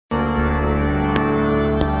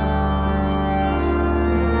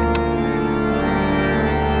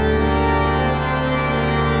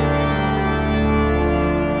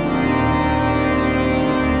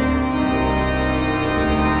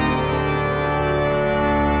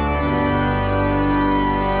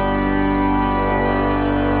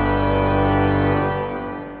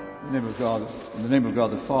God, in the name of God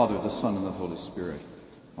the Father, the Son, and the Holy Spirit.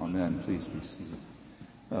 Amen. Please be seated.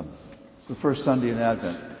 The first Sunday in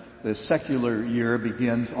Advent. The secular year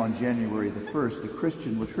begins on January the 1st. The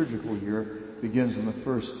Christian liturgical year begins on the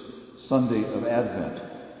first Sunday of Advent.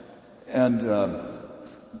 And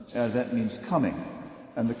Advent means coming.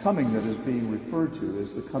 And the coming that is being referred to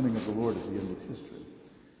is the coming of the Lord at the end of history.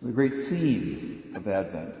 The great theme of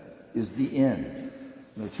Advent is the end.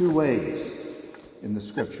 There are two ways in the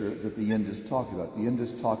Scripture that the end is talked about. The end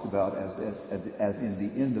is talked about as in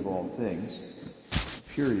the end of all things,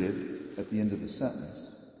 period, at the end of the sentence.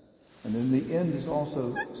 And then the end is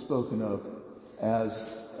also spoken of as,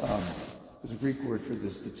 there's a Greek word for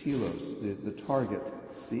this, the telos, the target,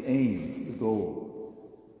 the aim, the goal,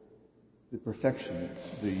 the perfection,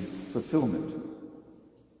 the fulfillment.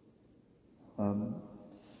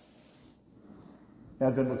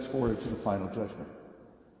 Advent looks forward to the final judgment.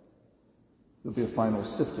 There'll be a final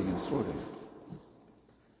sifting and sorting.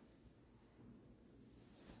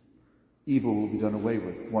 Evil will be done away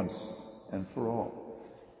with once and for all.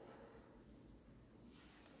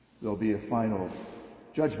 There'll be a final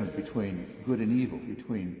judgment between good and evil,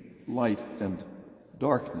 between light and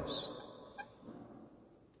darkness.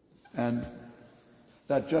 And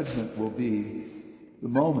that judgment will be the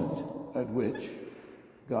moment at which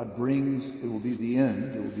God brings, it will be the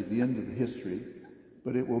end of the history,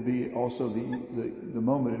 but it will be also the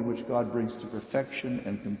moment in which God brings to perfection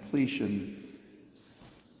and completion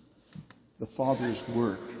the Father's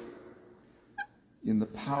work in the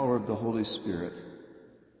power of the Holy Spirit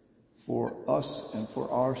for us and for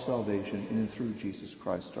our salvation in and through Jesus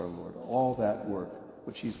Christ our Lord. All that work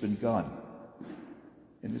which He's begun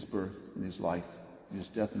in His birth, in His life, in His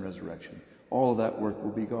death and resurrection, all of that work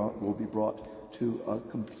will be brought to a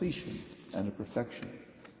completion and a perfection.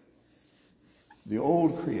 The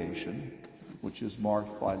old creation, which is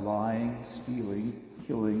marked by lying, stealing,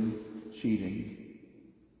 killing, cheating,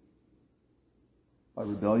 by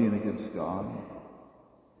rebellion against God,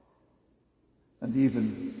 and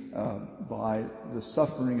even by the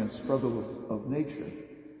suffering and struggle of nature.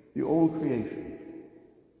 The old creation,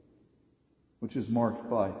 which is marked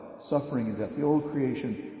by suffering and death, the old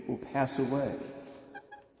creation will pass away,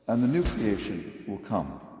 and the new creation will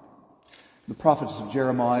come. The prophets of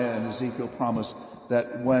Jeremiah and Ezekiel promise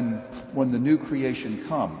that when the new creation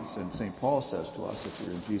comes, and St. Paul says to us, if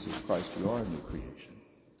we're in Jesus Christ, we are a new creation.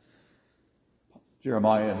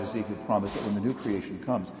 Jeremiah and Ezekiel promise that when the new creation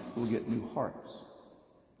comes, we'll get new hearts.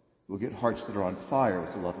 We'll get hearts that are on fire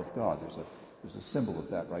with the love of God. There's a symbol of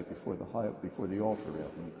that right before the altar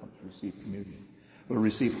when you come to receive communion. We'll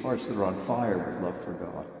receive hearts that are on fire with love for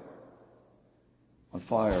God, on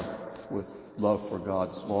fire with love for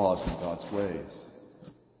God's laws and God's ways,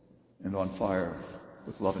 and on fire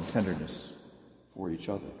with love and tenderness for each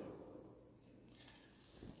other.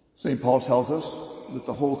 St. Paul tells us that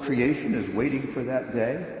the whole creation is waiting for that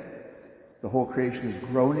day. The whole creation is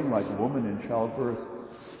groaning like a woman in childbirth,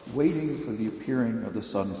 waiting for the appearing of the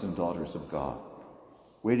sons and daughters of God,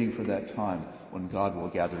 waiting for that time when God will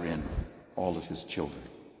gather in all of His children.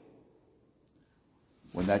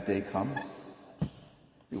 When that day comes,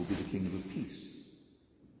 it will be the kingdom of peace.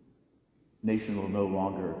 Nation will no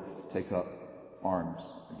longer take up arms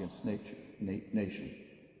against nation.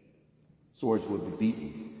 Swords will be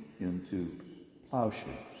beaten into plowshares.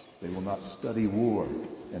 They will not study war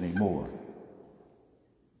anymore.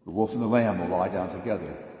 The wolf and the lamb will lie down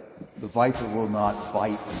together. The viper will not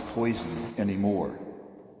bite and poison anymore.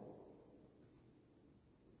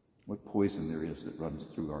 What poison there is that runs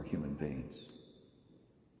through our human veins.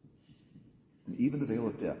 And even the veil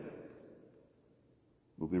of death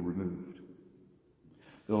will be removed.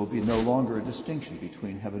 There will be no longer a distinction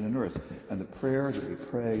between heaven and earth. And the prayer that we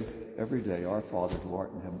pray every day, Our Father who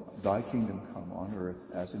art in heaven, thy kingdom come on earth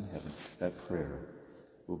as in heaven, that prayer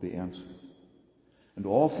will be answered. And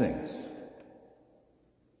all things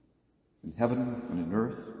in heaven and in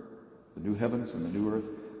earth, the new heavens and the new earth,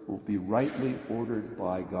 will be rightly ordered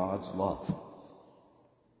by God's love.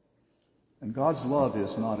 And God's love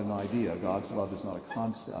is not an idea. God's love is not a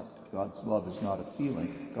concept. God's love is not a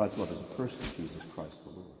feeling. God's love is a person, Jesus Christ the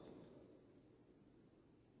Lord.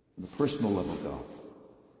 And the personal love of God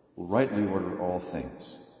will rightly order all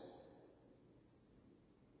things.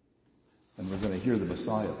 And we're going to hear the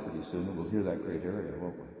Messiah pretty soon, and we'll hear that great area,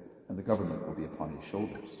 won't we? And the government will be upon His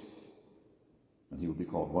shoulders. And He will be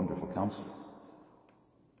called Wonderful Counselor,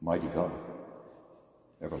 Mighty God,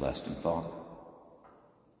 Everlasting Father,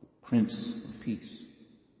 Prince of Peace.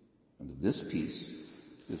 And of this peace,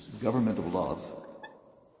 this government of love,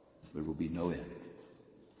 there will be no end.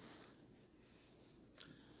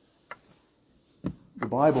 The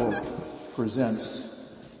Bible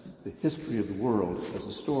presents the history of the world as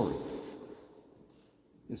a story.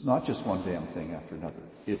 It's not just one damn thing after another.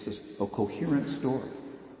 It's a coherent story.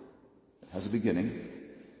 It has a beginning.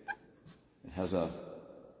 It has a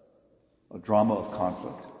drama of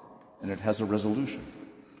conflict. And it has a resolution.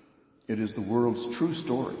 It is the world's true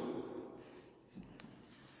story.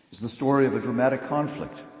 It's the story of a dramatic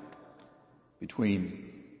conflict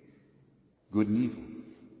between good and evil,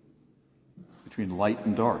 between light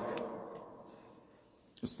and dark.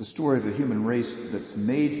 It's the story of a human race that's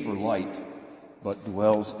made for light but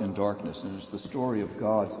dwells in darkness. And it's the story of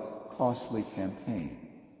God's costly campaign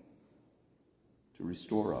to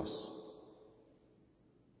restore us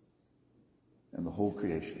and the whole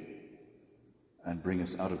creation and bring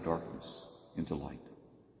us out of darkness into light,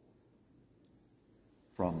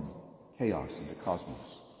 from chaos into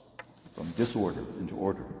cosmos, from disorder into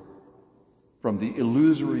order, from the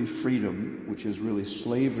illusory freedom, which is really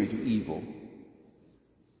slavery to evil,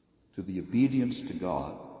 to the obedience to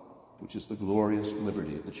God, which is the glorious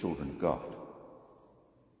liberty of the children of God.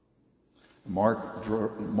 Mark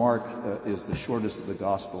is the shortest of the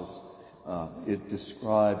Gospels. It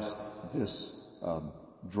describes this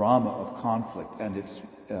drama of conflict and its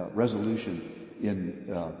resolution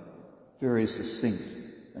in very succinct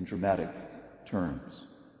and dramatic terms.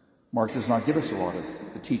 Mark does not give us a lot of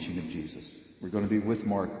the teaching of Jesus. We're going to be with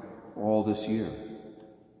Mark all this year.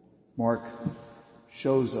 Mark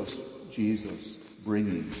shows us Jesus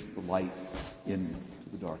bringing the light into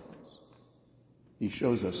the darkness. He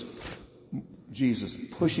shows us Jesus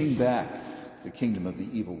pushing back the kingdom of the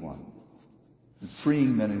evil one and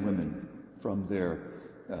freeing men and women from their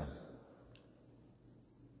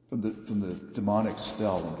from the demonic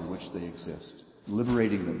spell under which they exist,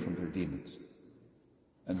 liberating them from their demons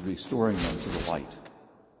and restoring them to the light.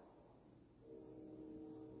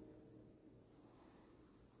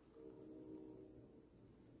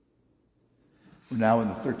 We're now in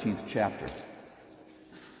the 13th chapter.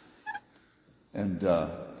 And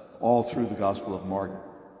all through the Gospel of Mark,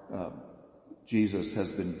 Jesus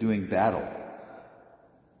has been doing battle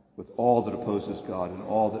with all that opposes God and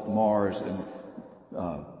all that mars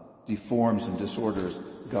and deforms and disorders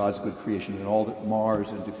God's good creation, and all that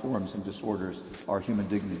mars and deforms and disorders our human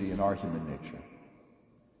dignity and our human nature.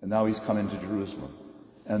 And now he's come into Jerusalem.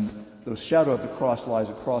 And the shadow of the cross lies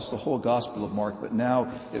across the whole Gospel of Mark, but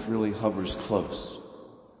now it really hovers close.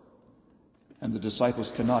 And the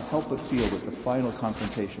disciples cannot help but feel that the final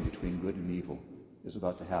confrontation between good and evil is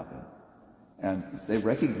about to happen. And they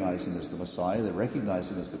recognize him as the Messiah, they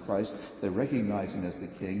recognize him as the Christ, they recognize him as the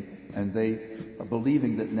King, and they are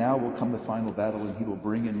believing that now will come the final battle and he will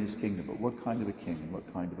bring in his kingdom. But what kind of a king and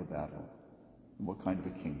what kind of a battle and what kind of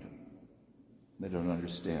a kingdom? They don't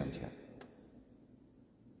understand yet.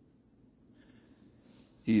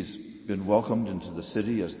 He's been welcomed into the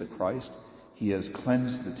city as the Christ. He has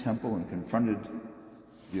cleansed the temple and confronted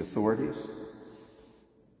the authorities.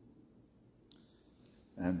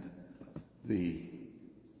 And the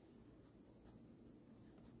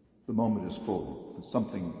moment is full, and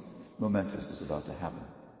something momentous is about to happen.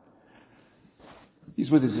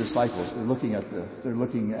 He's with his disciples. They're looking at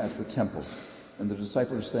the temple, and the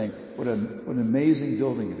disciples are saying, "What an amazing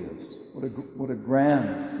building it is! What a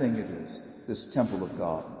grand thing it is! This temple of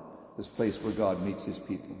God, this place where God meets his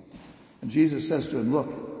people." And Jesus says to him, "Look,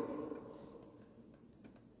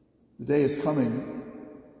 the day is coming,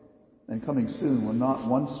 and coming soon, when not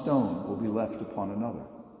one stone will be left upon another."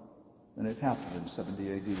 And it happened in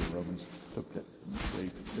 70 AD. The Romans took it.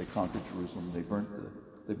 They conquered Jerusalem. They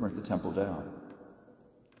burnt the temple down.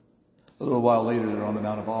 A little while later, they're on the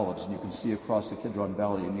Mount of Olives, and you can see across the Cathedral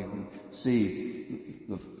Valley, and you can see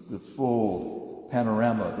the full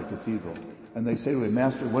panorama of the cathedral. And they say to him,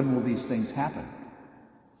 "Master, when will these things happen?"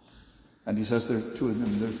 And he says to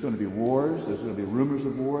them, "There's going to be wars. There's going to be rumors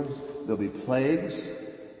of wars. There'll be plagues.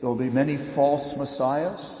 There'll be many false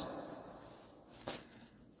messiahs."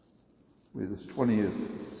 This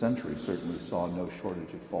 20th century certainly saw no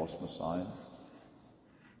shortage of false messiahs.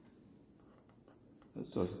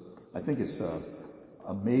 So I think it's a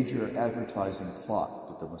major advertising plot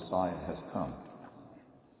that the Messiah has come.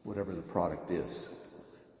 Whatever the product is,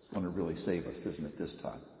 it's going to really save us, isn't it, this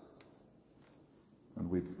time? And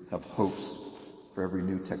we have hopes for every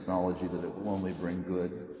new technology that it will only bring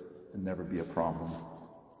good and never be a problem.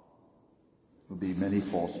 There will be many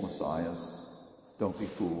false messiahs. Don't be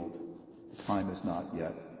fooled. The time is not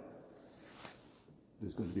yet.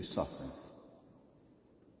 There's going to be suffering.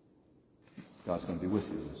 God's going to be with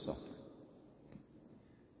you in the suffering.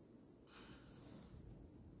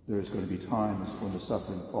 There's going to be times when the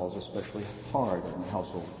suffering falls especially hard on the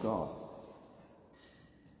household of God,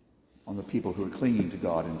 on the people who are clinging to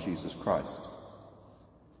God in Jesus Christ.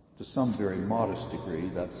 To some very modest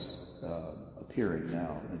degree, that's appearing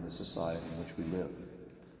now in the society in which we live.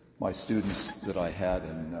 My students that I had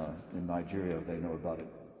in Nigeria, they know about it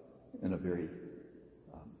in a very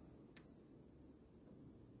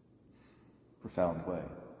profound way,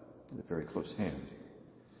 at a very close hand.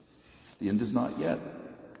 The end is not yet.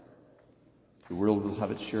 The world will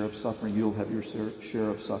have its share of suffering. You'll have your share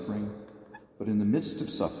of suffering. But in the midst of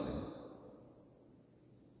suffering,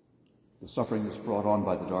 the suffering that's brought on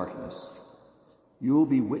by the darkness, you'll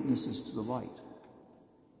be witnesses to the light.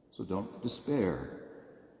 So don't despair.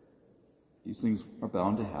 These things are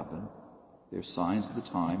bound to happen. They're signs of the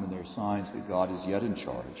time, and they're signs that God is yet in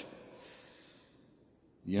charge.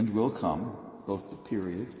 The end will come, both the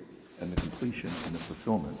period and the completion and the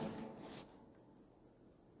fulfillment.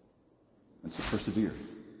 And so persevere.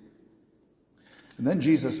 And then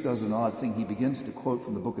Jesus does an odd thing. He begins to quote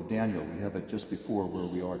from the book of Daniel. We have it just before where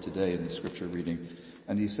we are today in the scripture reading.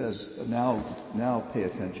 And he says, now pay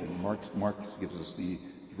attention. Mark gives us the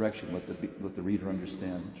direction. Let the reader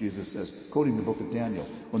understand. Jesus says, quoting the book of Daniel,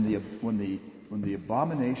 when the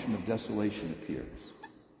abomination of desolation appears,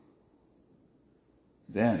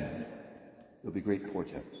 then there'll be great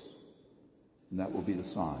portents. And that will be the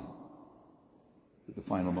sign that the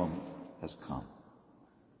final moment has come.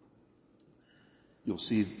 You'll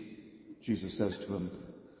see, Jesus says to him,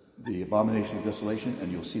 the abomination of desolation,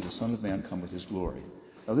 and you'll see the Son of Man come with his glory.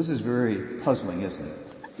 Now this is very puzzling, isn't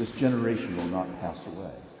it? This generation will not pass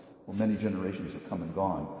away. Well, many generations have come and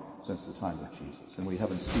gone since the time of Jesus, and we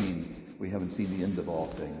haven't seen the end of all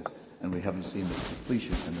things, and we haven't seen the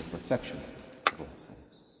completion and the perfection of all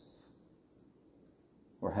things.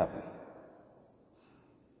 Or have we?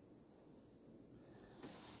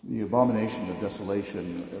 The abomination of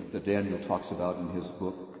desolation that Daniel talks about in his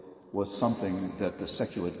book was something that the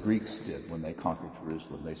secular Greeks did when they conquered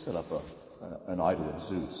Jerusalem. They set up an idol of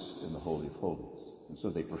Zeus in the Holy of Holies. And so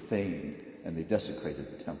they profaned and they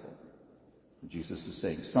desecrated the temple. And Jesus is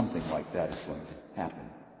saying something like that is going to happen.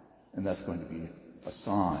 And that's going to be a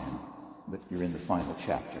sign that you're in the final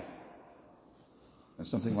chapter. And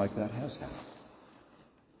something like that has happened.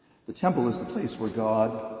 The temple is the place where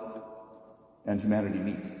God and humanity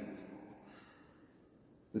meet.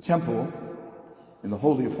 The temple in the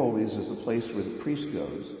Holy of Holies is the place where the priest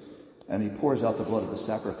goes and he pours out the blood of the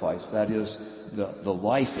sacrifice. That is, a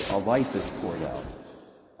life is poured out.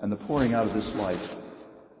 And the pouring out of this life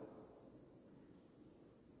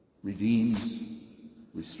redeems,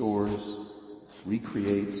 restores,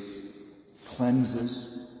 recreates,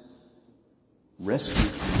 cleanses,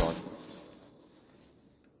 rescues from darkness,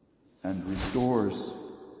 and restores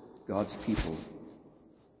God's people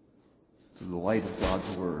to the light of God's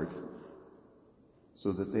Word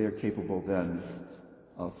so that they are capable then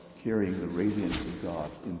of carrying the radiance of God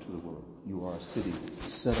into the world. You are a city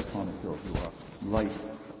set upon a hill. You are light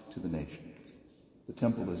to the nations. The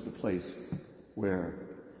temple is the place where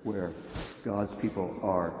God's people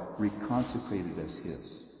are reconsecrated as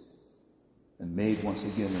His and made once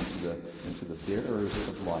again into the bearers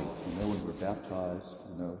of light. You know, when we're baptized,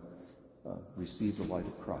 receive the light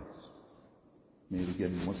of Christ. Made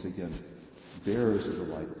again, once again, bearers of the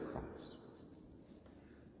light of Christ.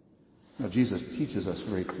 Now, Jesus teaches us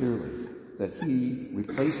very clearly that He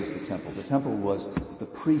replaces the temple. The temple was the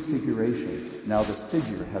prefiguration. Now the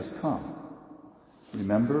figure has come.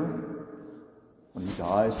 Remember when He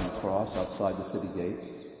dies on the cross outside the city gates?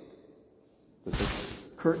 That the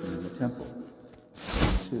curtain in the temple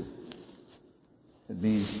comes too. It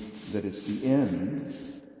means that it's the end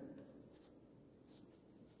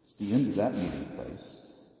of that meeting place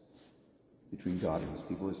between God and His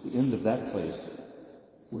people. It's the end of that place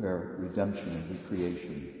where redemption and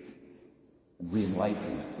recreation and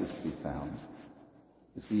re-enlightenment is to be found.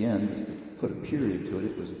 It's the end. It's to put a period to it.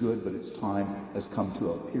 It was good, but its time has come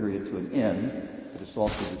to a period, to an end, but it's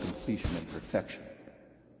also the completion and perfection.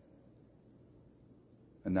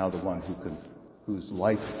 And now the one whose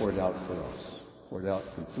life poured out for us, poured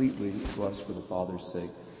out completely to us for the Father's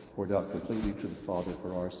sake, poured out completely to the Father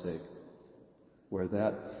for our sake, where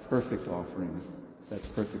that perfect offering, that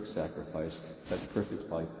perfect sacrifice, that perfect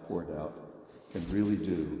life poured out can really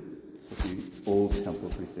do what the old temple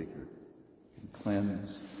prefigured. Can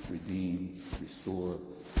cleanse, redeem, restore,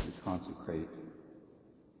 reconsecrate,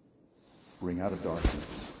 bring out of darkness,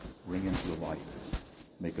 bring into the light,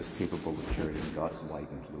 make us capable of carrying God's light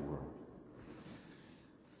into the world.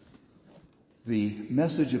 The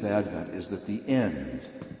message of Advent is that the end,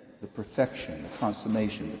 the perfection, the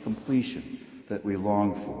consummation, the completion that we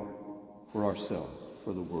long for ourselves,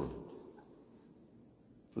 for the world,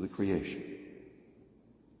 for the creation,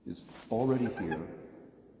 is already here,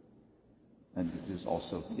 and it is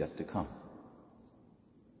also yet to come.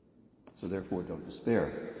 So therefore, don't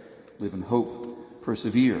despair. Live in hope.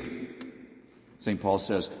 Persevere. St. Paul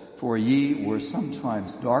says, For ye were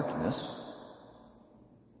sometimes darkness,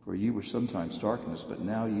 but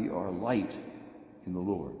now ye are light in the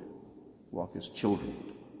Lord. Walk as children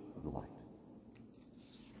of the light.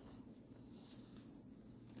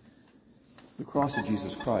 The cross of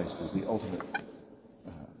Jesus Christ is the ultimate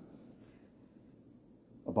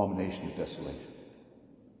abomination of desolation.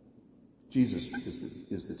 Jesus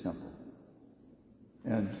is the temple.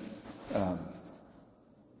 And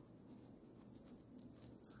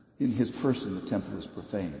in his person, the temple is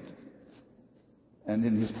profaned. And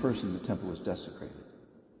in his person, the temple is desecrated.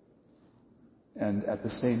 And at the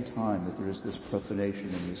same time that there is this profanation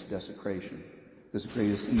and this desecration, this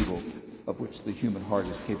greatest evil of which the human heart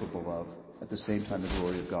is capable of, at the same time the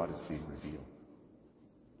glory of God is being revealed.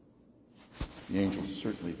 The angels are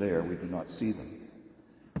certainly there. We do not see them.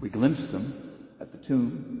 We glimpse them at the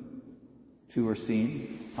tomb. 2 are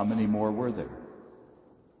seen. How many more were there?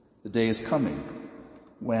 The day is coming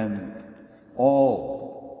when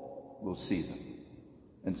all will see them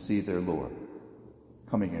and see their Lord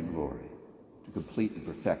coming in glory to complete and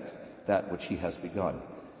perfect that which he has begun.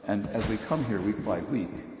 And as we come here week by week,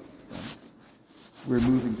 we're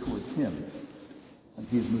moving towards him, and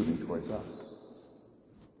he's moving towards us.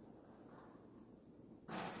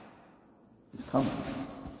 He's coming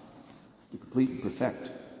to complete and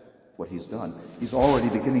perfect what he's done. He's already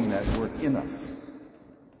beginning that work in us.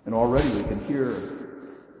 And already we can hear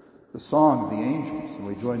the song of the angels, and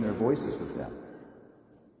we join their voices with them.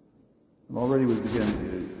 And already we begin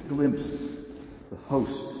to glimpse the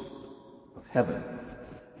host of heaven.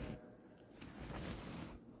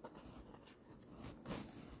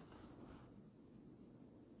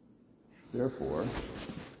 Therefore,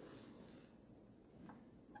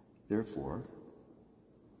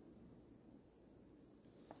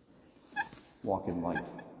 walk in light.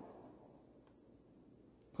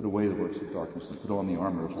 Put away the works of darkness and put on the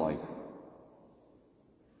armor of light.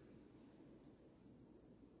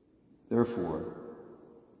 Therefore,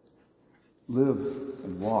 live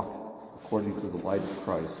and walk according to the light of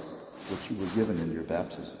Christ, which you were given in your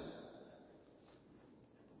baptism.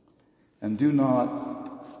 And do not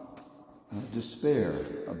despair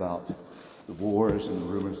about the wars and the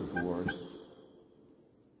rumors of wars,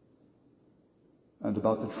 and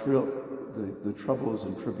about the troubles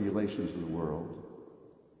and tribulations of the world.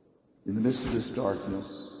 In the midst of this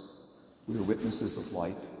darkness, we are witnesses of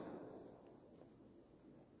light,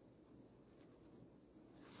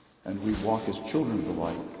 and we walk as children of the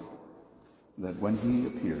light, that when he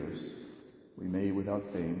appears, we may without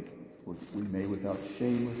shame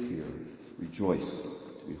or fear rejoice to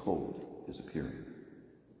behold his appearing.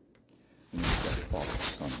 In the name of the Father, the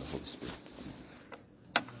Son, and the Holy Spirit.